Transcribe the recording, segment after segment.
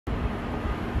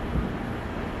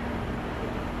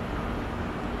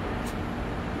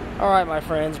Alright my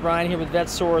friends, Brian here with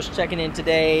VetteSource, checking in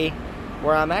today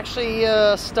where I'm actually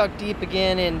stuck deep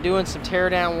again in doing some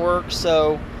teardown work.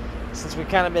 So since we've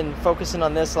kind of been focusing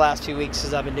on this the last few weeks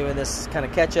as I've been doing this kind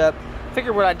of catch up,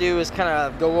 figured what I'd do is kind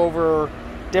of go over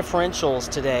differentials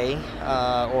today,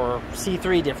 or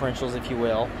C3 differentials if you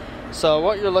will. So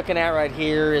what you're looking at right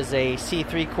here is a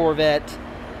C3 Corvette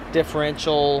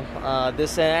differential.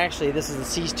 This is the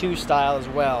C2 style as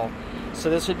well. So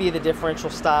this would be the differential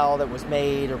style that was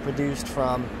made or produced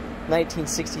from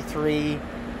 1963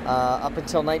 up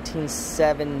until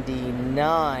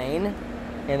 1979, and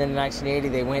then in 1980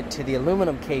 they went to the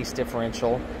aluminum case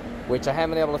differential, which I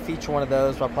haven't been able to feature one of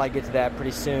those, but I'll probably get to that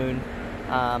pretty soon.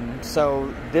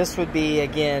 So this would be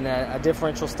again a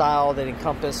differential style that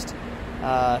encompassed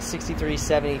 63,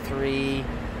 73,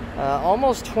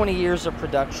 almost 20 years of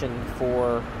production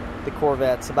for the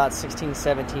Corvettes, about 16,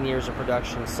 17 years of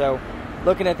production. So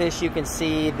looking at this, you can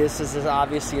see this is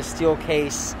obviously a steel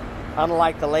case,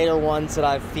 unlike the later ones that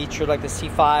I've featured, like the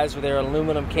C5s where they're an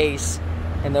aluminum case,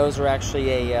 and those are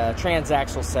actually a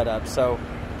transaxle setup. So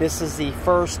this is the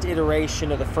first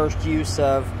iteration of the first use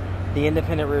of the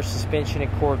independent rear suspension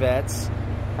in Corvettes.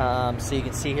 So you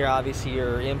can see here, obviously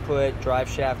your input drive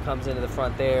shaft comes into the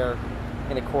front there,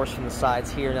 and of course from the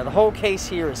sides here. Now the whole case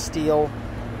here is steel.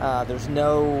 There's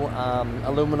no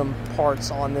aluminum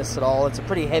parts on this at all. It's a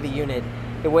pretty heavy unit.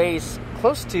 It weighs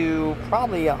close to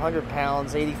probably 100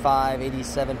 pounds, 85,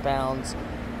 87 pounds,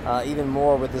 even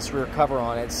more with this rear cover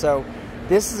on it. So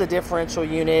this is a differential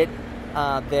unit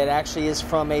that actually is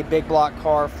from a big block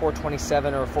car,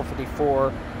 427 or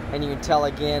 454. And you can tell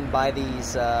again by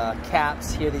these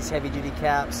caps here, these heavy duty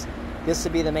caps. This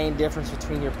would be the main difference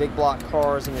between your big block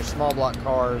cars and your small block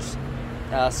cars.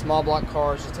 Small block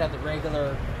cars just have the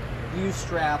regular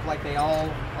U-strap like they all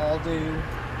do.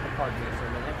 Pardon me for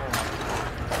a minute.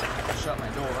 I'll shut my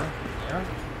door here.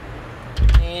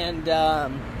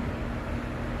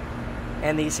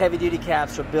 And these heavy-duty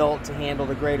caps are built to handle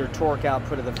the greater torque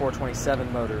output of the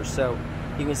 427 motors. So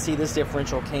you can see this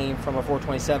differential came from a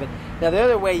 427. Now the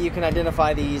other way you can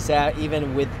identify these,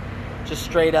 even with just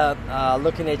straight up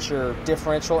looking at your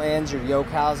differential ends, your yoke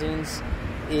housings,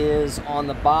 is on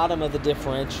the bottom of the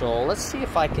differential. Let's see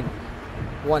if I can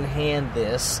one-hand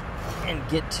this and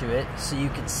get to it so you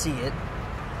can see it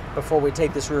before we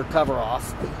take this rear cover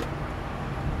off.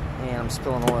 And I'm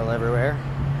spilling oil everywhere.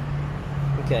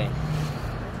 Okay.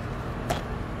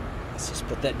 Let's just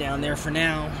put that down there for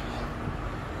now.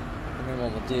 And then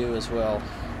what we'll do is we'll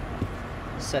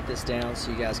set this down so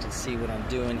you guys can see what I'm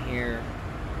doing here.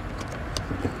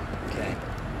 Okay.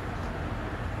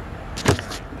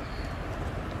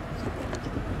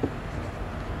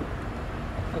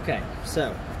 Okay,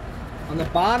 so on the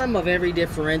bottom of every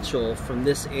differential from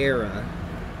this era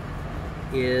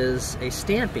is a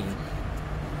stamping,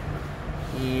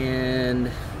 and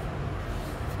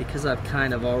because I've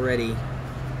kind of already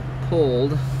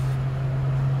pulled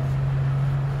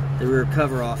the rear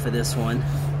cover off of this one,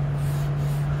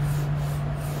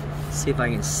 let's see if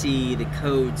I can see the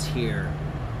codes here.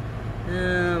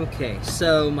 Okay,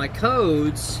 so my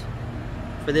codes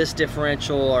for this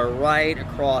differential are right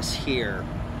across here.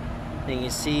 And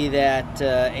you see that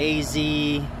AZ,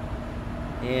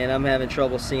 and I'm having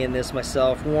trouble seeing this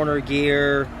myself, Warner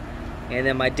gear, and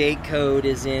then my date code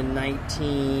is in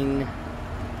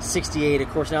 1968. Of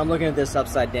course, now I'm looking at this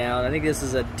upside down. I think this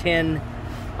is a 10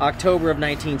 October of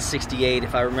 1968,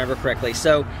 if I remember correctly.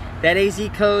 So that AZ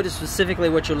code is specifically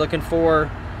what you're looking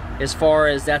for, as far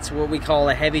as that's what we call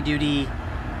a heavy-duty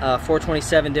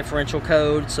 427 differential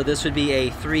code. So this would be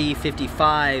a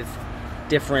 355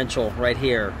 differential right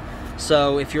here.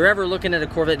 So if you're ever looking at a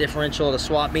Corvette differential at a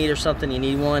swap meet or something, you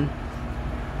need one,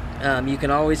 you can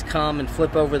always come and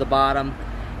flip over the bottom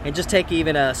and just take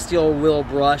even a steel wheel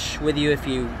brush with you if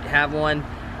you have one,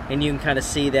 and you can kind of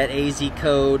see that AZ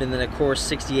code, and then of course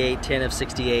 68, 10 of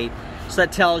 68. So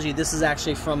that tells you this is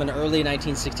actually from an early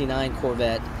 1969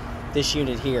 Corvette, this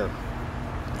unit here.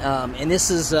 And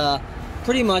this is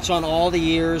pretty much on all the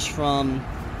years from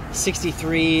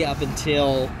 63 up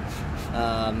until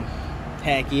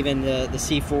heck, even the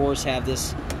C4s have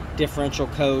this differential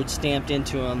code stamped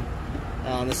into them.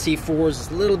 The C4s is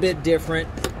a little bit different.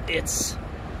 It's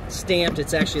stamped,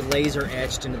 it's actually laser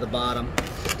etched into the bottom.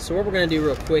 So what we're going to do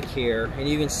real quick here, and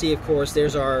you can see of course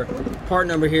there's our part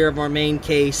number here of our main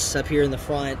case up here in the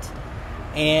front,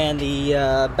 and the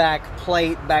back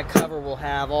plate, back cover will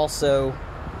have also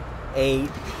a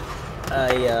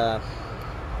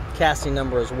casting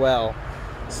number as well.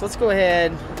 So let's go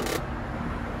ahead.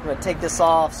 I'm going to take this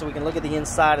off so we can look at the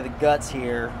inside of the guts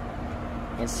here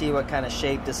and see what kind of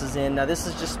shape this is in. Now this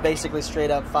is just basically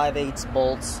straight up 5/8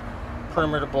 bolts.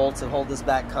 perimeter bolts that hold this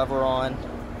back cover on.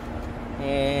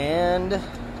 And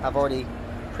I've already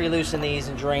pre-loosened these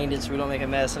and drained it so we don't make a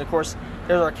mess. And of course,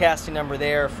 there's our casting number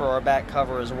there for our back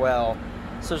cover as well.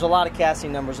 So there's a lot of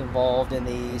casting numbers involved in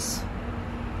these.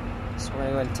 So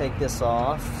we're going to take this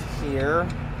off here.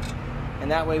 And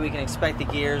that way we can inspect the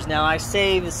gears. Now I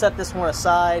set this one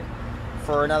aside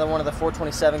for another one of the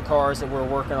 427 cars that we're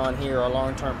working on here, our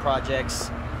long-term projects,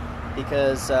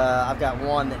 because I've got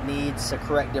one that needs a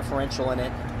correct differential in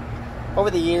it.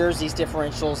 Over the years, these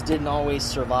differentials didn't always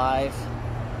survive.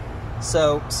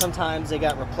 So sometimes they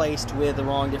got replaced with the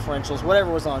wrong differentials.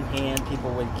 Whatever was on hand,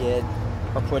 people would get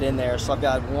or put in there. So I've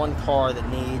got one car that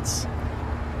needs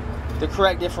the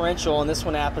correct differential, and this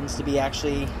one happens to be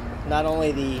actually not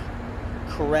only the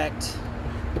correct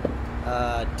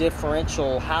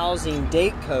differential housing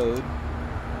date code,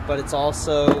 but it's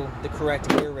also the correct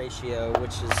gear ratio,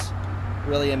 which is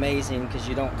really amazing because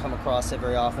you don't come across it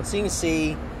very often. So you can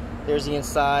see there's the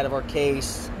inside of our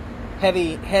case.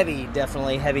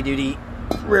 Definitely heavy duty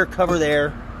rear cover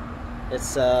there.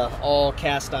 It's all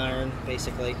cast iron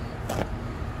basically.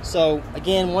 So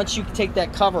again, once you take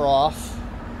that cover off,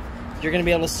 you're going to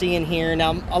be able to see in here.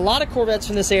 Now a lot of Corvettes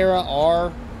from this era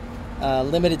are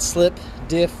limited slip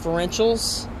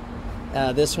differentials,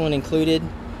 this one included,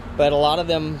 but a lot of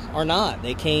them are not.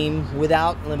 They came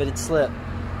without limited slip,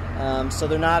 so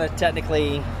they're not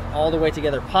technically all the way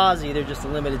together posi, they're just a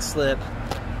limited slip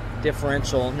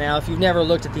differential. Now if you've never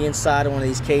looked at the inside of one of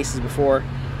these cases before,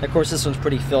 of course this one's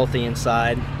pretty filthy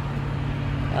inside.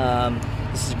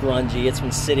 This is grungy. It's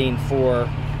been sitting for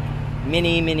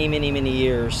many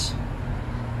years.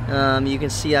 You can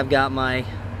see I've got my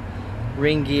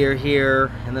ring gear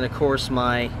here, and then of course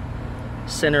my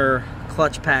center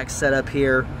clutch pack set up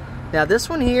here. Now this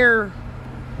one here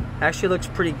actually looks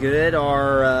pretty good.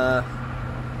 Our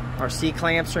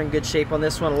C-clamps are in good shape on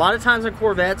this one. A lot of times on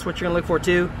Corvettes, what you're gonna look for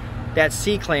too, that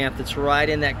C-clamp that's right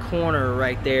in that corner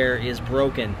right there is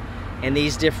broken. And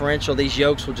these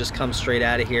yokes will just come straight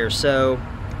out of here. So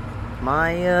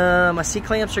my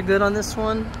C-clamps are good on this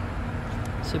one.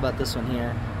 Let's see about this one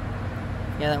here.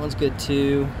 Yeah, that one's good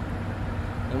too.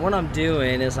 And what I'm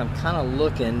doing is I'm kind of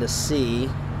looking to see.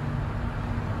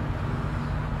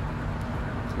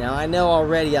 Now I know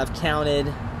already I've counted,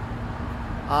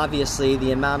 obviously,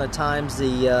 the amount of times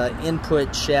the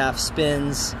input shaft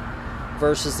spins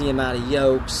versus the amount of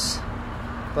yokes.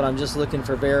 But I'm just looking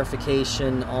for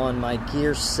verification on my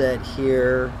gear set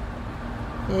here.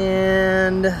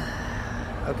 And,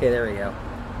 okay, there we go.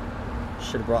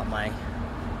 Should have brought my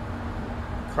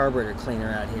carburetor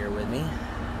cleaner out here with me.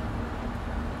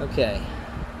 Okay,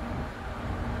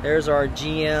 there's our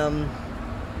GM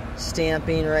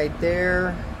stamping right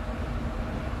there.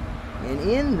 And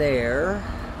in there,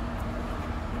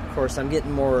 of course, I'm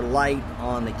getting more light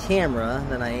on the camera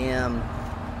than I am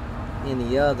in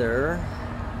the other.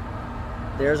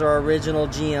 There's our original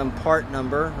GM part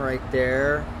number right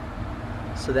there.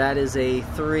 So that is a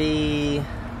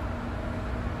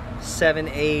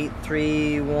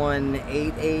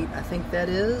 3783188, I think that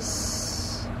is.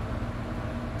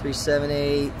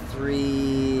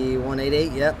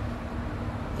 3783188, yep.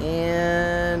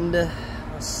 And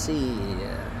let's see,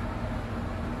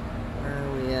 where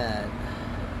are we at?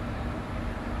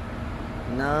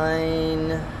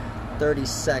 9:30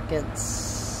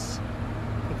 seconds. I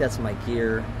think that's my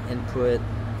gear input.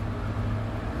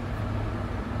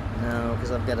 No,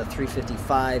 because I've got a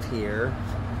 355 here.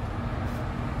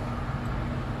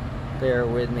 Bear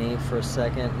with me for a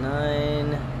second.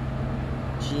 9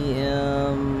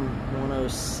 GM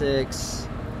 106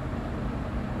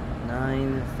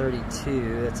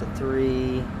 932. That's a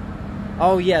 3.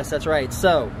 Oh yes, that's right.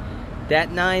 So that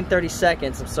 9:30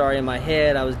 seconds, I'm sorry, in my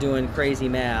head I was doing crazy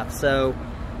math. So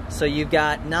you've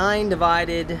got 9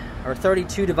 divided, or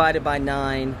 32 divided by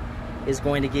 9 is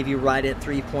going to give you right at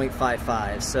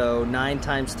 3.55. So 9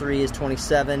 times 3 is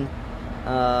 27,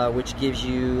 which gives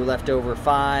you left over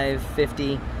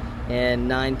 550, and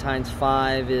 9 times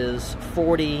 5 is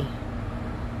 40.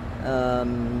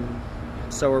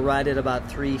 So we're right at about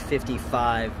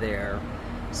 355 there.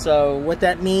 So what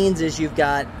that means is you've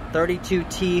got 32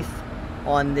 teeth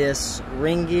on this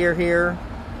ring gear here,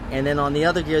 and then on the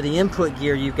other gear, the input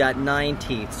gear, you've got 9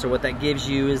 teeth. So what that gives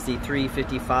you is the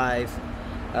 355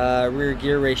 rear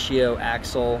gear ratio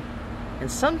axle.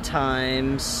 And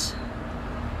sometimes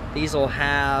these will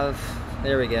have,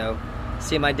 there we go,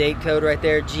 see my date code right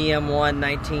there, GM1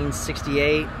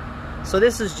 1968. So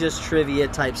this is just trivia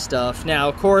type stuff. Now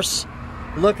of course,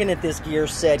 looking at this gear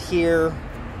set here,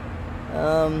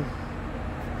 I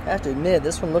have to admit,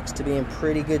 this one looks to be in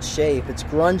pretty good shape. It's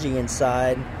grungy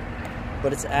inside.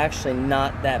 but it's actually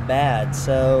not that bad.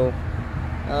 So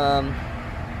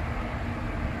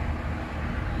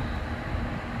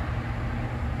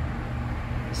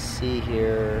let's see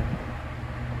here.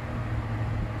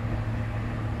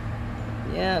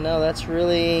 Yeah, no, that's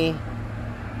really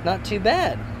not too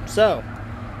bad. So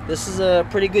this is a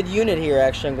pretty good unit here,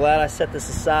 actually. I'm glad I set this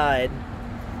aside.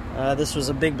 This was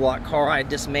a big block car I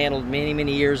dismantled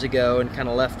many years ago and kind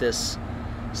of left this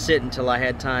sit until I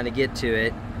had time to get to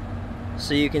it.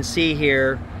 So you can see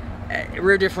here,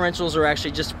 rear differentials are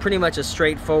actually just pretty much a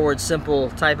straightforward, simple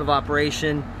type of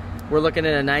operation. We're looking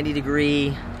at a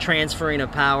 90-degree transferring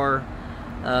of power,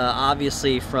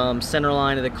 obviously from center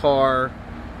line of the car,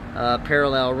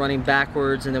 parallel running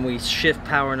backwards, and then we shift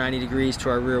power 90 degrees to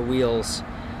our rear wheels.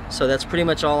 So that's pretty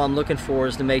much all I'm looking for,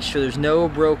 is to make sure there's no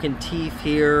broken teeth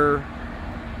here,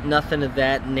 nothing of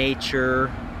that nature,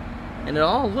 and it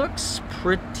all looks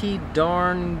pretty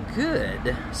darn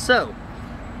good. So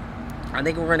I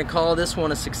think we're going to call this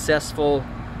one a successful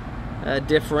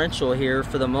differential here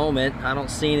for the moment. I don't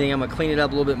see anything. I'm going to clean it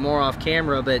up a little bit more off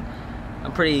camera, but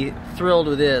I'm pretty thrilled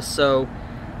with this. So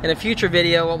in a future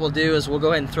video, what we'll do is we'll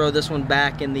go ahead and throw this one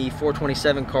back in the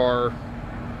 427 car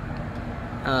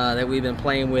that we've been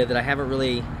playing with. That I haven't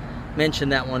really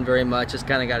mentioned that one very much. Just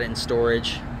kind of got it in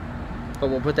storage, but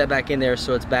we'll put that back in there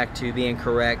so it's back to being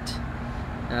correct.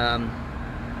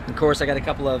 Of course, I got a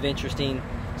couple of interesting,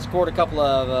 scored a couple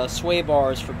of sway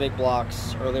bars for big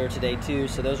blocks earlier today too.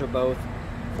 So those are both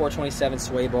 427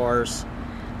 sway bars.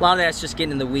 A lot of that's just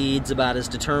getting in the weeds about us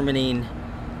determining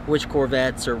which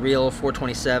Corvettes are real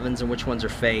 427s and which ones are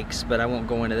fakes, but I won't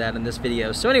go into that in this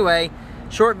video. So anyway,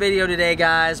 short video today,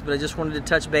 guys, but I just wanted to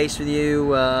touch base with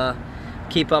you,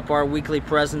 keep up our weekly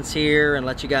presence here, and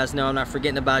let you guys know I'm not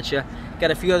forgetting about you.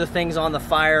 Got a few other things on the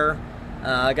fire.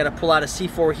 I got to pull out a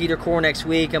C4 heater core next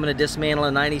week. I'm going to dismantle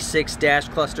a 96 dash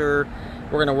cluster.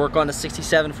 We're going to work on the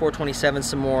 67 427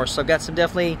 some more. So I've got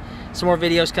definitely some more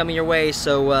videos coming your way.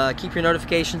 So keep your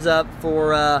notifications up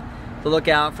for the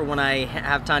lookout for when I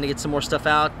have time to get some more stuff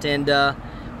out. And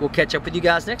we'll catch up with you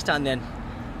guys next time then.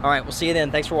 All right, we'll see you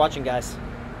then. Thanks for watching, guys.